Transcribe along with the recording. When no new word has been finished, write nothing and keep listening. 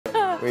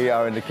We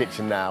are in the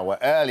kitchen now, where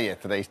earlier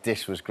today's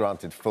dish was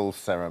granted full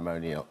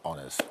ceremonial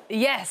honours.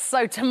 Yes,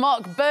 so to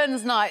mark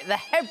Burns Night, the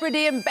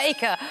Hebridean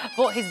baker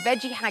brought his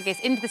veggie haggis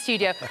into the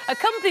studio,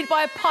 accompanied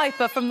by a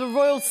piper from the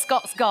Royal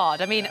Scots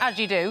Guard. I mean, as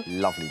you do.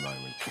 Lovely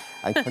moment.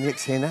 And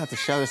Coinneach's here now to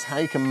show us how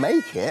you can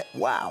make it.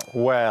 Wow.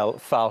 Well,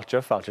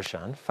 Falcha,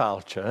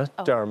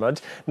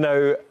 Dermot.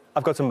 Now,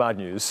 I've got some bad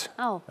news.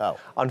 Oh.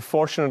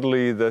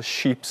 Unfortunately, the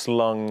sheep's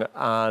lung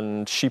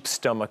and sheep's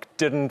stomach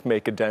didn't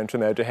make it down to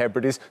the Outer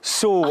Hebrides,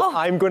 so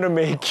I'm going to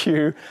make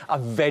you a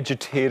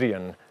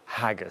vegetarian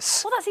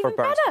haggis. Well, that's even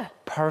better.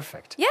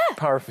 Perfect. Yeah.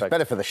 Perfect. It's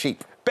better for the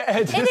sheep.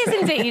 It is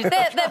indeed.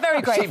 They're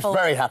very grateful.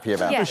 Sheep's very happy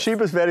about it. The sheep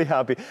is very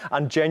happy.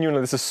 And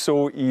genuinely, this is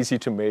so easy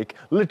to make,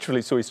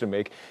 literally so easy to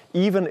make.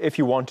 Even if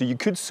you want to, you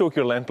could soak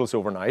your lentils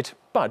overnight,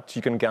 but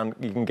you can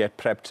get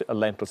prepped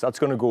lentils. That's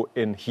going to go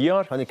in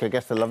here. Coinneach, I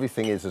guess the lovely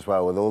thing is as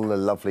well, with all the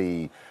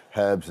lovely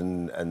herbs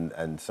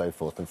and so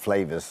forth and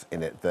flavours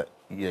in it, that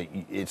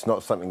it's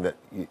not something that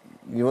you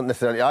wouldn't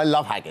necessarily... I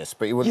love haggis,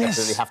 but you wouldn't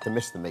necessarily have to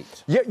miss the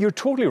meat. Yeah, you're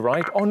totally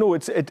right. Oh, no,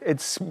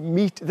 it's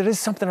meat. There is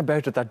something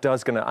about it that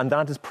does and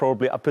that is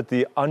probably... I put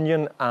the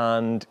onion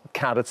and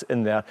carrots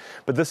in there,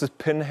 but this is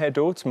pinhead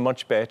oats,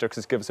 much better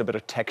because it gives a bit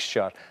of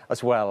texture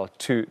as well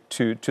to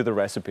the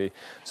recipe.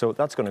 So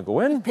that's going to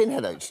go in.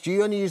 Pinhead oats, do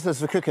you only use those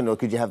for cooking, or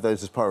could you have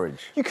those as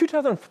porridge? You could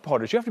have them for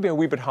porridge. You have to be a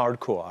wee bit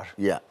hardcore.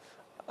 Yeah.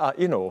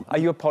 You know, are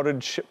you a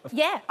porridge?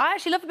 Yeah, I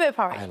actually love a bit of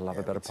porridge. I love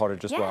a bit of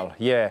porridge as well.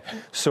 Yeah.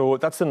 So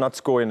that's the nuts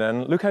going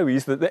in. Look how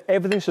easy.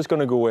 Everything's just going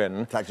to go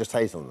in. Is that just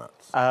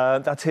hazelnuts?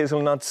 That's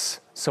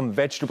hazelnuts, some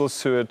vegetable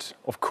suet,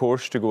 of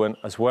course, to go in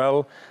as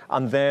well.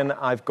 And then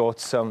I've got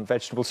some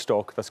vegetable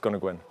stock that's going to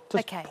go in.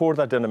 Just pour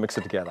that in and mix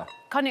it together.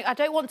 Coinneach, I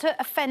don't want to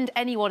offend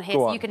anyone here,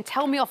 so you can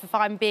tell me off if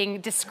I'm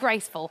being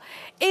disgraceful.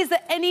 Is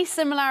there any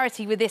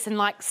similarity with this and,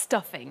 like,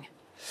 stuffing?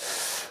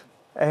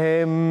 Is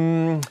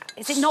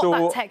it not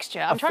that texture?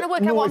 I'm trying to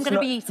work out what I'm going to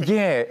be eating.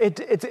 Yeah,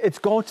 it's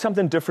got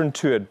something different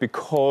to it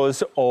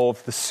because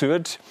of the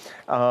suet,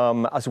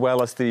 as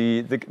well as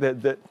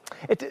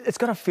it's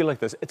got to feel like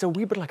this. It's a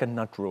wee bit like a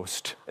nut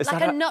roast.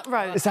 Like a nut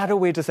roast? Is that a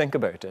way to think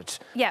about it?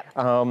 Yeah.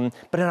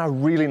 But in a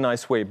really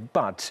nice way.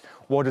 But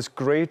what is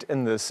great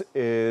in this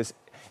is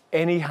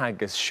any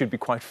haggis should be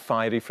quite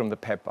fiery from the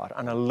pepper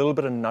and a little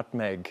bit of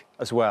nutmeg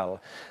as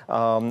well.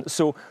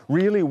 So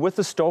really, with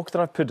the stock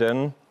that I've put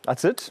in,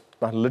 that's it.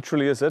 That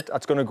literally is it.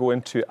 That's going to go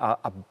into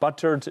a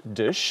buttered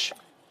dish.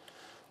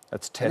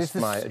 Let's test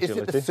my agility. Is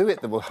it the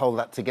suet that will hold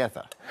that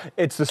together?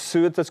 It's the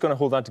suet that's going to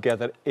hold that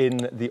together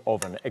in the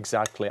oven,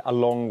 exactly,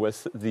 along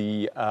with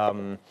the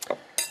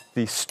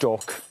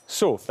stock.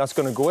 So that's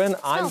going to go in.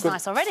 Smells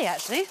nice already,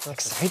 actually.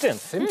 Exciting.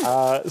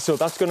 So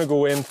that's going to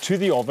go into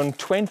the oven,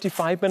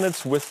 25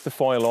 minutes with the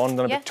foil on,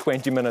 then about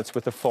 20 minutes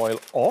with the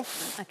foil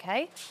off.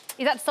 OK.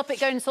 Is that to stop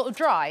it going sort of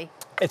dry?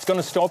 It's going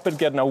to stop it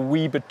getting a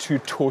wee bit too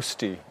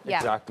toasty. Yeah.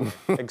 Exactly,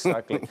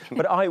 exactly.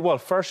 But well,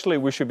 firstly,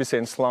 we should be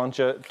saying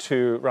sláinte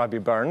to Rabbi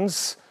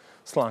Burns.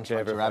 Sláinte,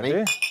 everybody.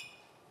 Rabbi.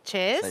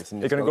 Cheers.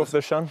 You're going to go for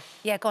this, Sean?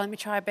 Yeah, go on, let me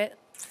try a bit.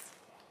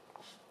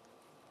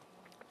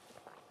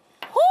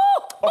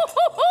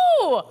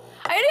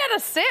 I only had a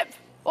sip.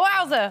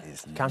 Wowzer.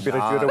 Can't beat a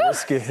good of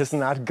whiskey, isn't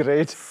that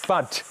great?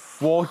 But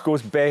what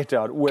goes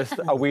better with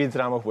a wee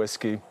dram of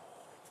whiskey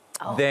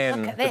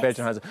than the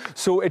veggie has?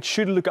 So it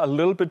should look a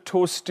little bit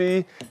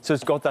toasty, so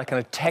it's got that kind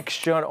of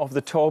texture of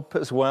the top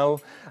as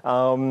well.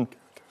 And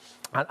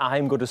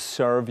I'm going to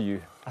serve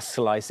you a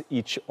slice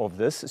each of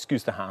this.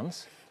 Excuse the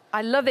hands.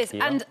 I love this.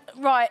 Yeah. And,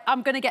 right,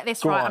 I'm going to get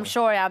this right. I'm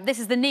sure I am. This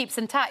is the neeps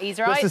and tatties,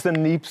 right? This is the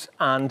neeps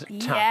and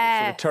tatties.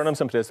 Yes. So turn them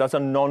someplace. That's a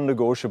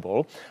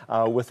non-negotiable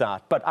with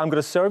that. But I'm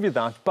going to serve you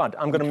that, but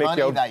I'm going to make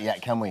you... We can't eat that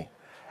yet, can we?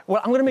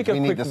 Well, I'm going to make a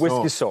quick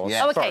whiskey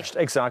sauce first.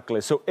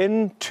 Exactly. So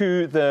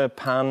into the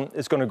pan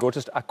is going to go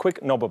just a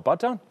quick knob of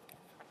butter.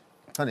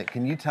 Coinneach,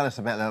 can you tell us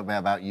a little bit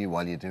about you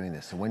while you're doing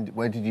this? So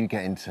where did you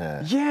get into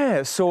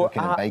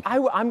cooking and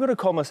baking? I'm going to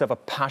call myself a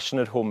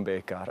passionate home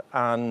baker,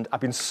 and I've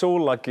been so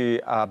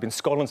lucky. I've been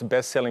Scotland's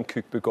best-selling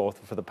cookbook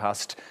author for the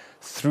past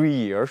 3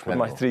 years with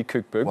my 3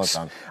 cookbooks.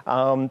 Well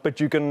done. But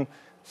you can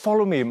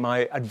follow me,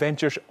 my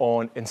adventures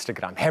on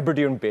Instagram,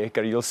 Hebridean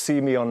Baker. You'll see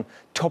me on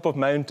top of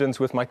mountains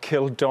with my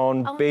kiln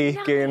on,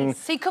 baking. Nice.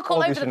 So you cook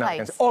all over the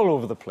place? All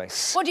over the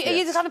place. What, are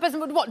you the kind of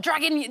person who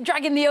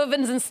dragging the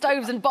ovens and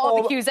stoves and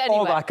barbecues anywhere?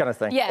 All that kind of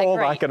thing. Yeah, all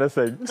that kind of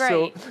thing.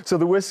 Great. So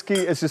the whiskey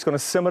is just going to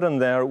simmer in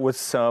there with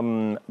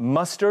some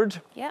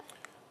mustard. Yeah.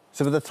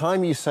 So by the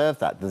time you serve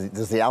that,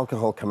 does the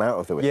alcohol come out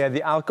of the whiskey? Yeah,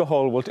 the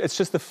alcohol will... It's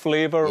just the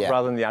flavour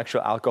rather than the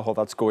actual alcohol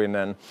that's going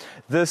in.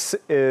 This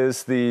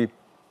is the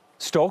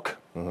stock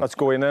that's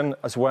going in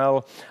as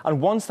well.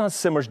 And once that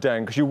simmers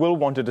down, because you will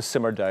want it to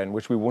simmer down,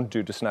 which we won't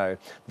do just now,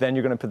 then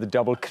you're going to put the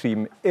double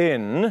cream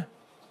in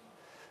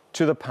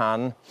to the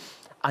pan,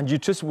 and you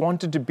just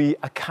want it to be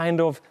a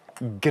kind of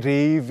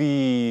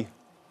gravy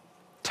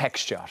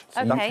texture.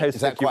 So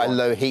is that quite a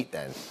low heat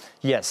then?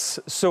 Yes.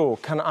 So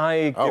can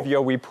I give you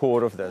a wee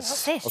pour of this?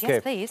 What's this? Okay.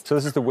 Yes, please. So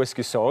this is the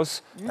whiskey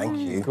sauce. Thank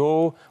you.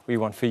 Go. We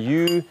want for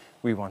you.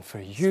 We want for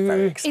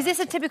you. Is this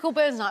a typical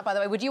Burns night, by the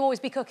way? Would you always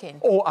be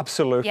cooking? Oh,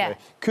 absolutely. Yeah.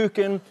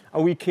 Cooking,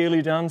 a wee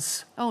ceilidh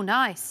dance. Oh,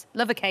 nice.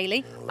 Love a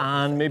ceilidh.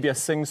 And maybe a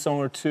sing-song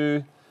or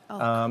two.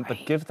 Oh, but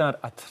give that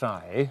a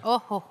try. Oh,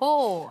 ho,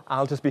 ho.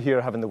 I'll just be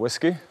here having the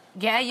whiskey.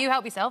 Yeah, you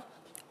help yourself.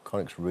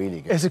 Coinneach's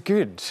really good. Is it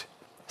good?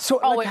 So,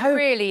 Oh, like, it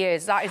really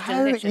is. That is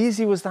delicious. How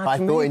easy was that I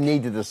to thought make? it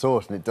needed the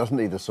sauce, and it doesn't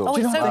need the sauce. Oh,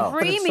 it's so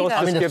creamy, though.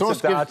 I mean, the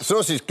gives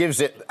sausage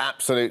gives it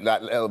absolute,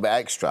 like, little bit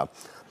extra,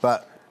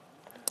 but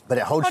it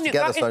holds Coinneach,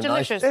 together that so is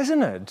delicious. nicely.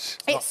 Isn't it?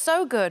 It's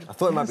so good. I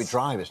thought it might be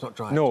dry, but it's not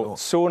dry at No, all.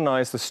 so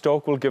nice. The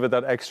stock will give it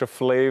that extra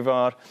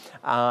flavour.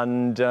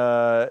 And,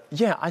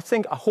 yeah, I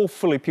think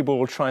hopefully people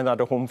will try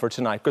that at home for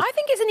tonight. I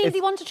think it's an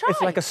easy one to try.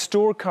 It's like a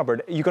store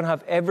cupboard. You're going to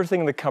have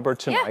everything in the cupboard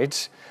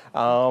tonight.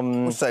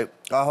 Also,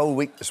 our whole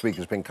week this week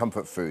has been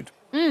comfort food.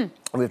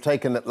 We've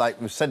taken, like,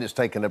 we've said it's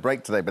taken a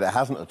break today, but it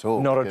hasn't at all.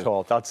 Not at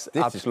all. That's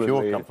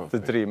absolutely comfort the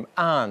food. dream.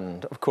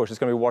 And, of course, it's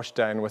going to be washed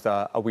down with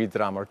a wee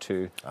dram or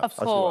two. Of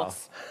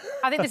course.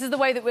 I think this is the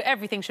way that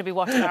everything should be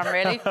washed down,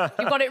 really. You've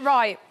got it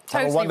right.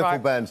 Totally Have a wonderful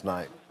right. Burns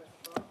night.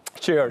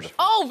 Cheers.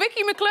 Oh,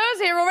 Vicky McClure's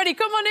here already.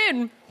 Come on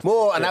in.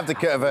 More an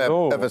advocate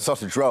of a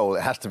sausage roll,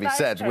 it has to be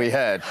said, we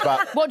heard.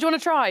 But What do you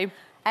want to try?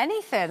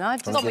 Anything. I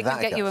just Thought we could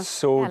get you a...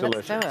 So Yeah,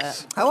 let's do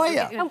delicious. it. how are you?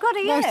 I'm good, are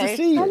you? Nice to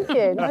see you. Thank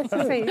you. Nice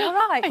to see you. All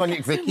right.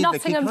 Coinneach, Vicky,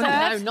 Nottingham Vicky,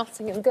 birds. Coinneach. No,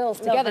 Nottingham girls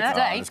together Love it.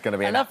 today. It's going to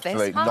be I an love this.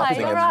 absolute Hi,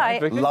 Nottingham all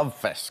right. love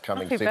fest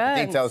coming Happy soon. For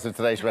Burns. details of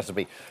today's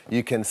recipe,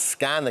 you can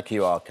scan the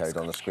QR code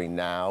on the screen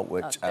now,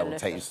 which That's will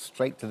take you delicious.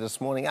 straight to this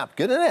morning app.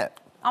 Good, isn't it?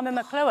 I'm in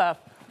McClure.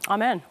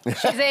 I'm in.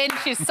 She's in,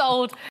 she's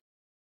sold.